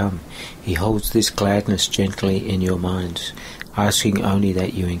and to come. He holds this gladness gently in your minds, asking only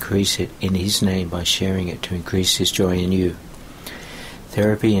that you increase it in his name by sharing it to increase his joy in you.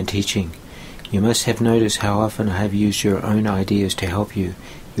 Therapy and teaching. You must have noticed how often I have used your own ideas to help you.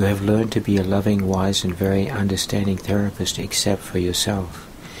 You have learned to be a loving, wise, and very understanding therapist except for yourself.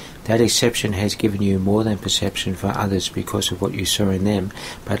 That exception has given you more than perception for others because of what you saw in them,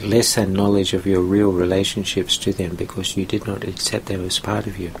 but less than knowledge of your real relationships to them because you did not accept them as part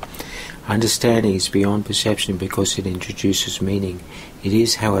of you. Understanding is beyond perception because it introduces meaning. It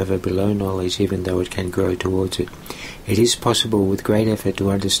is, however, below knowledge even though it can grow towards it. It is possible with great effort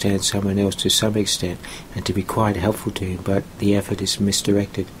to understand someone else to some extent and to be quite helpful to him, but the effort is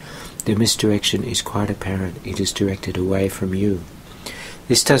misdirected. The misdirection is quite apparent. It is directed away from you.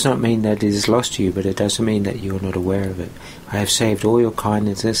 This does not mean that it is lost to you, but it doesn't mean that you are not aware of it. I have saved all your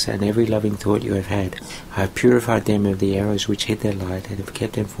kindnesses and every loving thought you have had. I have purified them of the errors which hid their light and have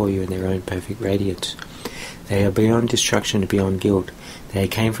kept them for you in their own perfect radiance. They are beyond destruction and beyond guilt. They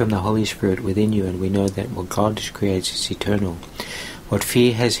came from the Holy Spirit within you, and we know that what God creates is eternal. What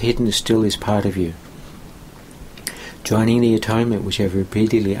fear has hidden still is part of you. Joining the atonement, which I have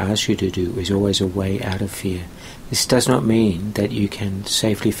repeatedly asked you to do, is always a way out of fear. This does not mean that you can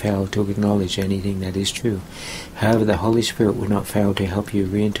safely fail to acknowledge anything that is true. However, the Holy Spirit will not fail to help you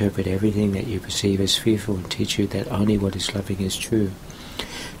reinterpret everything that you perceive as fearful and teach you that only what is loving is true.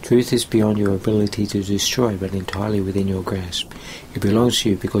 Truth is beyond your ability to destroy, but entirely within your grasp. It belongs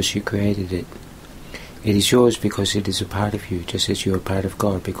to you because you created it. It is yours because it is a part of you, just as you are part of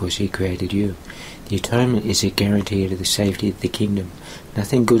God because He created you. The atonement is a guarantee to the safety of the kingdom.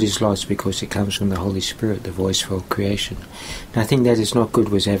 Nothing good is lost because it comes from the Holy Spirit, the voice for creation. Nothing that is not good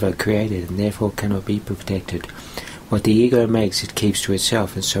was ever created and therefore cannot be protected. What the ego makes it keeps to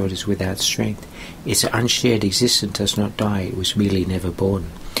itself, and so it is without strength. Its unshared existence does not die, it was merely never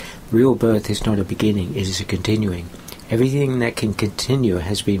born. Real birth is not a beginning, it is a continuing. Everything that can continue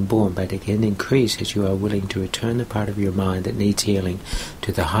has been born, but it can increase as you are willing to return the part of your mind that needs healing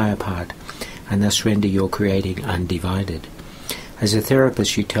to the higher part, and thus render your creating undivided. As a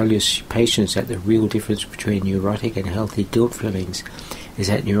therapist, you tell your patients that the real difference between neurotic and healthy guilt feelings is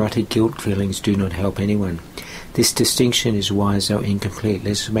that neurotic guilt feelings do not help anyone. This distinction is wise though incomplete.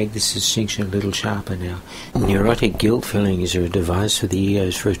 Let's make this distinction a little sharper now. Neurotic guilt feelings are a device for the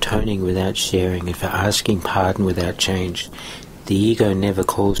egos for atoning without sharing and for asking pardon without change. The ego never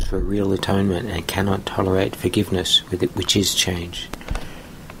calls for real atonement and cannot tolerate forgiveness, which is change.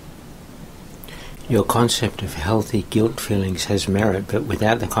 Your concept of healthy guilt feelings has merit, but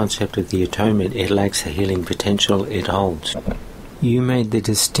without the concept of the atonement, it lacks the healing potential it holds. You made the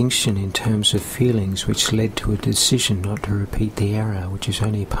distinction in terms of feelings, which led to a decision not to repeat the error, which is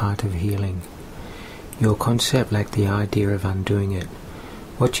only part of healing. Your concept lacked the idea of undoing it.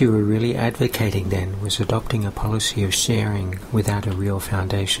 What you were really advocating then was adopting a policy of sharing without a real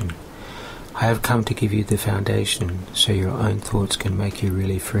foundation. I have come to give you the foundation so your own thoughts can make you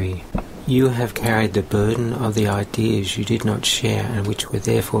really free. You have carried the burden of the ideas you did not share and which were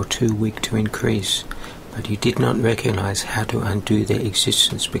therefore too weak to increase, but you did not recognize how to undo their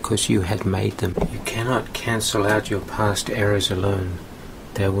existence because you had made them. You cannot cancel out your past errors alone.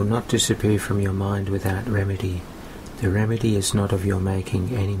 They will not disappear from your mind without remedy. The remedy is not of your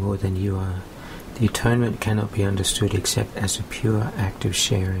making any more than you are. The atonement cannot be understood except as a pure act of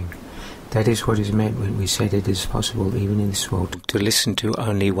sharing. That is what is meant when we say that it is possible, even in this world, to listen to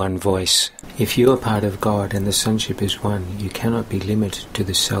only one voice. If you are part of God and the sonship is one, you cannot be limited to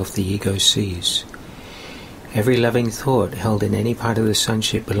the self the ego sees. Every loving thought held in any part of the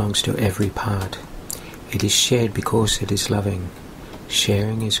sonship belongs to every part. It is shared because it is loving.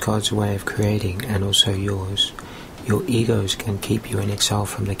 Sharing is God's way of creating and also yours. Your egos can keep you in exile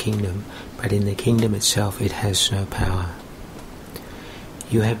from the kingdom, but in the kingdom itself it has no power.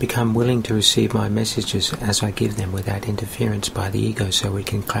 You have become willing to receive my messages as I give them without interference by the ego, so we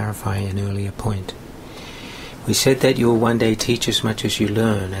can clarify an earlier point. We said that you will one day teach as much as you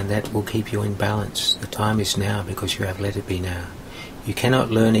learn, and that will keep you in balance. The time is now because you have let it be now. You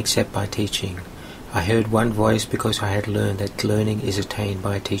cannot learn except by teaching. I heard one voice because I had learned that learning is attained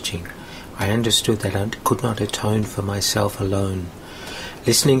by teaching. I understood that I could not atone for myself alone.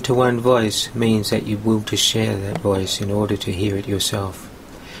 Listening to one voice means that you will to share that voice in order to hear it yourself.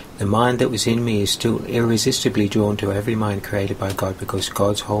 The mind that was in me is still irresistibly drawn to every mind created by God because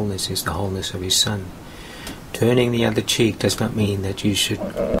God's wholeness is the wholeness of His Son. Turning the other cheek does not mean that you should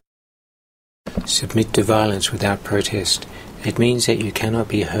submit to violence without protest. It means that you cannot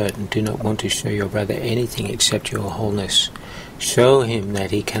be hurt and do not want to show your brother anything except your wholeness. Show him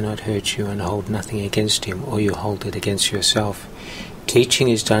that he cannot hurt you and hold nothing against him, or you hold it against yourself. Teaching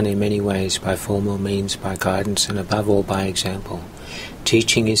is done in many ways, by formal means, by guidance, and above all by example.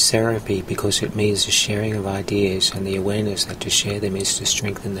 Teaching is therapy because it means the sharing of ideas and the awareness that to share them is to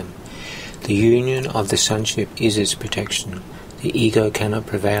strengthen them. The union of the sonship is its protection. The ego cannot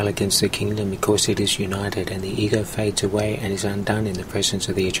prevail against the kingdom because it is united, and the ego fades away and is undone in the presence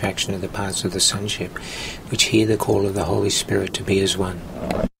of the attraction of the parts of the sonship, which hear the call of the Holy Spirit to be as one.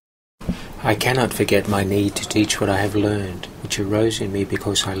 I cannot forget my need to teach what I have learned, which arose in me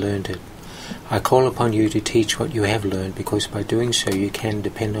because I learned it. I call upon you to teach what you have learned, because by doing so you can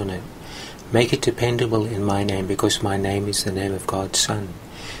depend on it. Make it dependable in my name, because my name is the name of God's Son.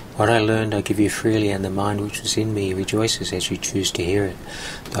 What I learned I give you freely, and the mind which was in me rejoices as you choose to hear it.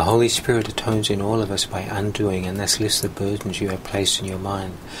 The Holy Spirit atones in all of us by undoing, and thus lifts the burdens you have placed in your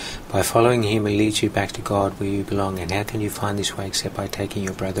mind. By following Him, He leads you back to God where you belong, and how can you find this way except by taking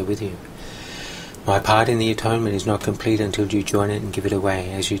your brother with you? My part in the atonement is not complete until you join it and give it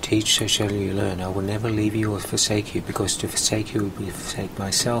away. As you teach, so shall you learn. I will never leave you or forsake you, because to forsake you would be to forsake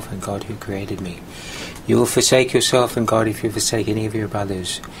myself and God who created me. You will forsake yourself and God if you forsake any of your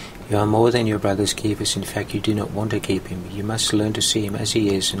brothers. You are more than your brother's keepers. In fact, you do not want to keep him. You must learn to see him as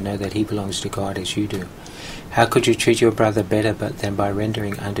he is and know that he belongs to God as you do. How could you treat your brother better but than by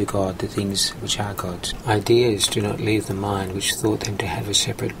rendering unto God the things which are God's? Ideas do not leave the mind which thought them to have a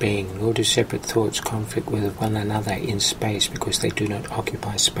separate being, nor do separate thoughts conflict with one another in space because they do not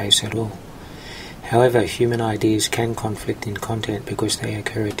occupy space at all. However, human ideas can conflict in content because they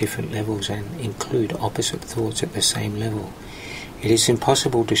occur at different levels and include opposite thoughts at the same level. It is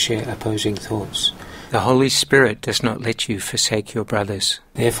impossible to share opposing thoughts. The Holy Spirit does not let you forsake your brothers.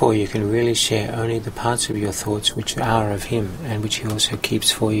 Therefore you can really share only the parts of your thoughts which are of Him and which He also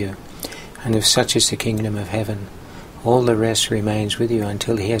keeps for you. And of such is the kingdom of heaven. All the rest remains with you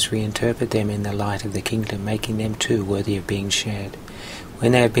until He has reinterpreted them in the light of the kingdom, making them too worthy of being shared.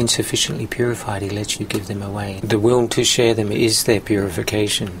 When they have been sufficiently purified, He lets you give them away. The will to share them is their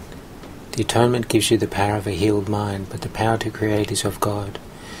purification. The atonement gives you the power of a healed mind, but the power to create is of God.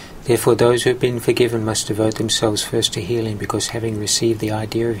 Therefore those who have been forgiven must devote themselves first to healing, because having received the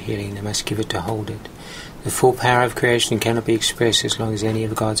idea of healing, they must give it to hold it. The full power of creation cannot be expressed as long as any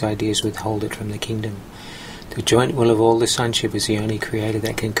of God's ideas withhold it from the kingdom. The joint will of all the sonship is the only creator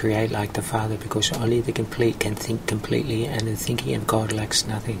that can create like the Father, because only the complete can think completely, and the thinking of God lacks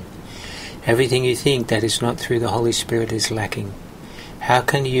nothing. Everything you think that is not through the Holy Spirit is lacking. How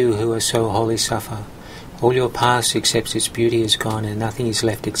can you who are so holy suffer? All your past except its beauty is gone, and nothing is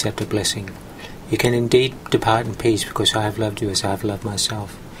left except a blessing. You can indeed depart in peace, because I have loved you as I have loved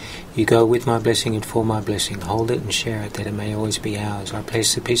myself. You go with my blessing and for my blessing. Hold it and share it, that it may always be ours. I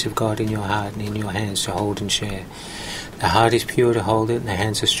place the peace of God in your heart and in your hands to hold and share. The heart is pure to hold it, and the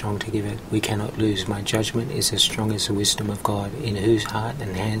hands are strong to give it. We cannot lose. My judgment is as strong as the wisdom of God, in whose heart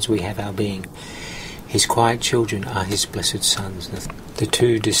and hands we have our being. His quiet children are His blessed sons. The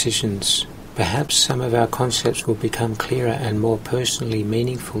two decisions. Perhaps some of our concepts will become clearer and more personally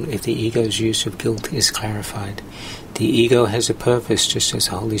meaningful if the ego's use of guilt is clarified. The ego has a purpose just as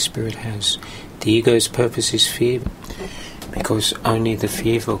the Holy Spirit has. The ego's purpose is fear, because only the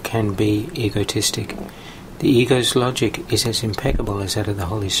fearful can be egotistic. The ego's logic is as impeccable as that of the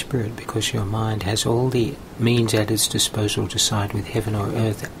Holy Spirit, because your mind has all the means at its disposal to side with heaven or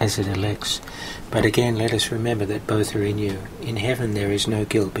earth as it elects. But again, let us remember that both are in you. In heaven there is no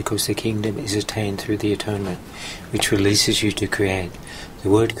guilt, because the kingdom is attained through the atonement, which releases you to create. The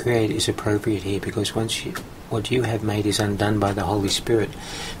word create is appropriate here, because what you have made is undone by the Holy Spirit.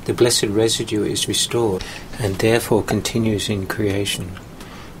 The blessed residue is restored, and therefore continues in creation.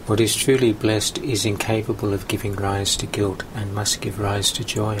 What is truly blessed is incapable of giving rise to guilt, and must give rise to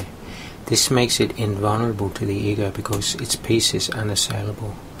joy. This makes it invulnerable to the ego, because its peace is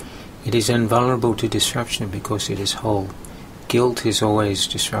unassailable. It is invulnerable to disruption because it is whole. Guilt is always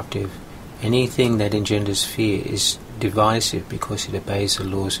disruptive. Anything that engenders fear is divisive because it obeys the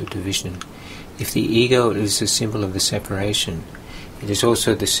laws of division. If the ego is the symbol of the separation, it is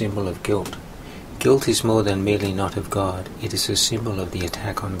also the symbol of guilt. Guilt is more than merely not of God. It is a symbol of the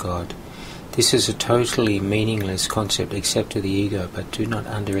attack on God. This is a totally meaningless concept except to the ego, but do not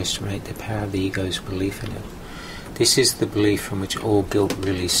underestimate the power of the ego's belief in it. This is the belief from which all guilt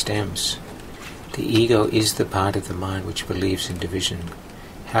really stems. The ego is the part of the mind which believes in division.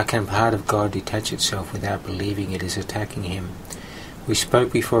 How can part of God detach itself without believing it is attacking Him? We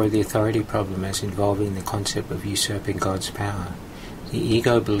spoke before of the authority problem as involving the concept of usurping God's power. The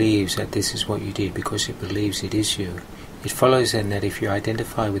ego believes that this is what you did because it believes it is you. It follows then that if you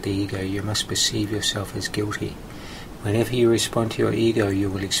identify with the ego, you must perceive yourself as guilty. Whenever you respond to your ego, you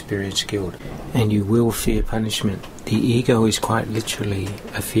will experience guilt, and you will fear punishment. The ego is quite literally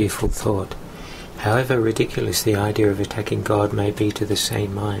a fearful thought. However ridiculous the idea of attacking God may be to the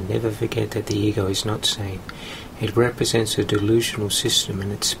sane mind, never forget that the ego is not sane. It represents a delusional system,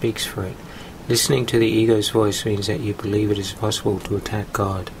 and it speaks for it. Listening to the ego's voice means that you believe it is possible to attack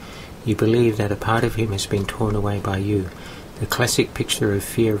God. You believe that a part of Him has been torn away by you. The classic picture of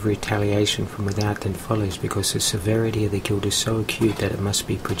fear of retaliation from without then follows, because the severity of the guilt is so acute that it must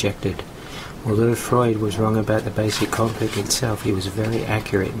be projected. Although Freud was wrong about the basic conflict itself, he was very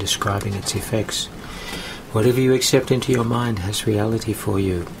accurate in describing its effects. Whatever you accept into your mind has reality for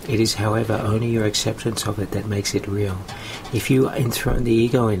you. It is, however, only your acceptance of it that makes it real. If you enthrone the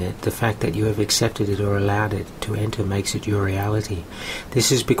ego in it, the fact that you have accepted it or allowed it to enter makes it your reality.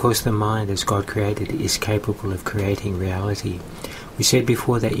 This is because the mind, as God created, is capable of creating reality. We said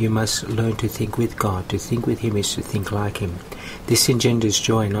before that you must learn to think with God. To think with Him is to think like Him. This engenders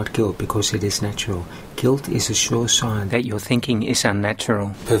joy, not guilt, because it is natural. Guilt is a sure sign that your thinking is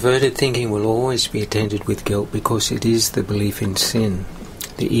unnatural. Perverted thinking will always be attended with guilt, because it is the belief in sin.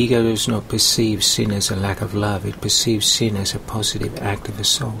 The ego does not perceive sin as a lack of love. It perceives sin as a positive act of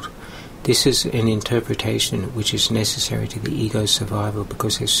assault. This is an interpretation which is necessary to the ego's survival,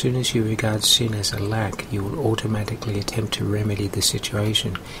 because as soon as you regard sin as a lack, you will automatically attempt to remedy the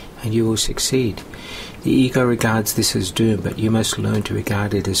situation, and you will succeed. The ego regards this as doom, but you must learn to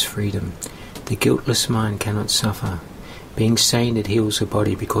regard it as freedom. The guiltless mind cannot suffer. Being sane, it heals the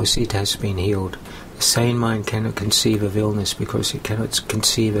body because it has been healed. The sane mind cannot conceive of illness because it cannot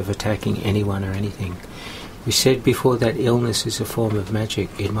conceive of attacking anyone or anything. We said before that illness is a form of magic.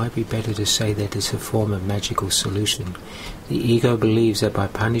 It might be better to say that it's a form of magical solution. The ego believes that by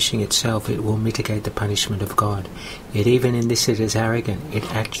punishing itself it will mitigate the punishment of God. Yet even in this it is arrogant.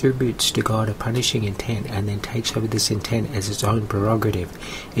 It attributes to God a punishing intent and then takes over this intent as its own prerogative.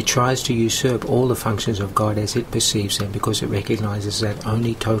 It tries to usurp all the functions of God as it perceives them because it recognizes that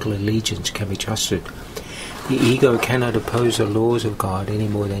only total allegiance can be trusted. The ego cannot oppose the laws of God any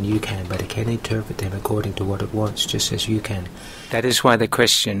more than you can, but it can interpret them according to what it wants, just as you can. That is why the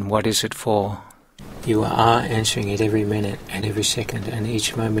question, what is it for? You are answering it every minute and every second, and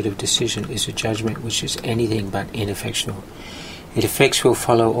each moment of decision is a judgment which is anything but ineffectual. Its effects will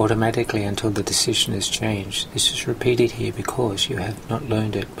follow automatically until the decision is changed. This is repeated here because you have not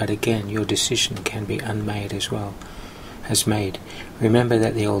learned it, but again your decision can be unmade as well as made. Remember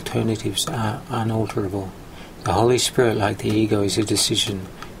that the alternatives are unalterable. The Holy Spirit, like the ego, is a decision.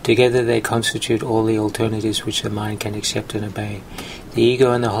 Together they constitute all the alternatives which the mind can accept and obey. The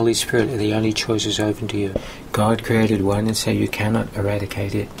ego and the Holy Spirit are the only choices open to you. God created one, and so you cannot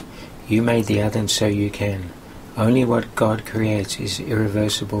eradicate it. You made the other, and so you can. Only what God creates is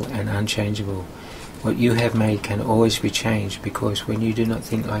irreversible and unchangeable. What you have made can always be changed, because when you do not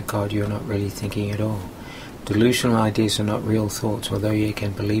think like God, you are not really thinking at all. Delusional ideas are not real thoughts, although you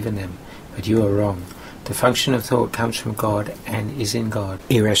can believe in them, but you are wrong. The function of thought comes from God and is in God.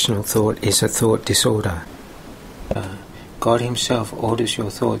 Irrational thought is a thought disorder. God himself orders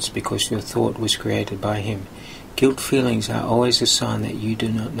your thoughts because your thought was created by him. Guilt feelings are always a sign that you do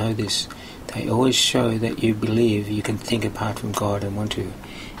not know this. They always show that you believe you can think apart from God and want to.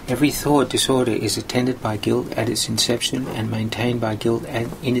 Every thought disorder is attended by guilt at its inception and maintained by guilt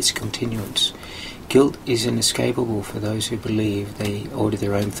in its continuance. Guilt is inescapable for those who believe they order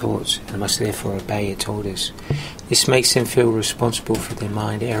their own thoughts and must therefore obey its orders. This makes them feel responsible for their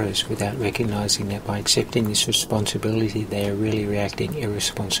mind errors without recognizing that by accepting this responsibility they are really reacting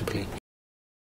irresponsibly.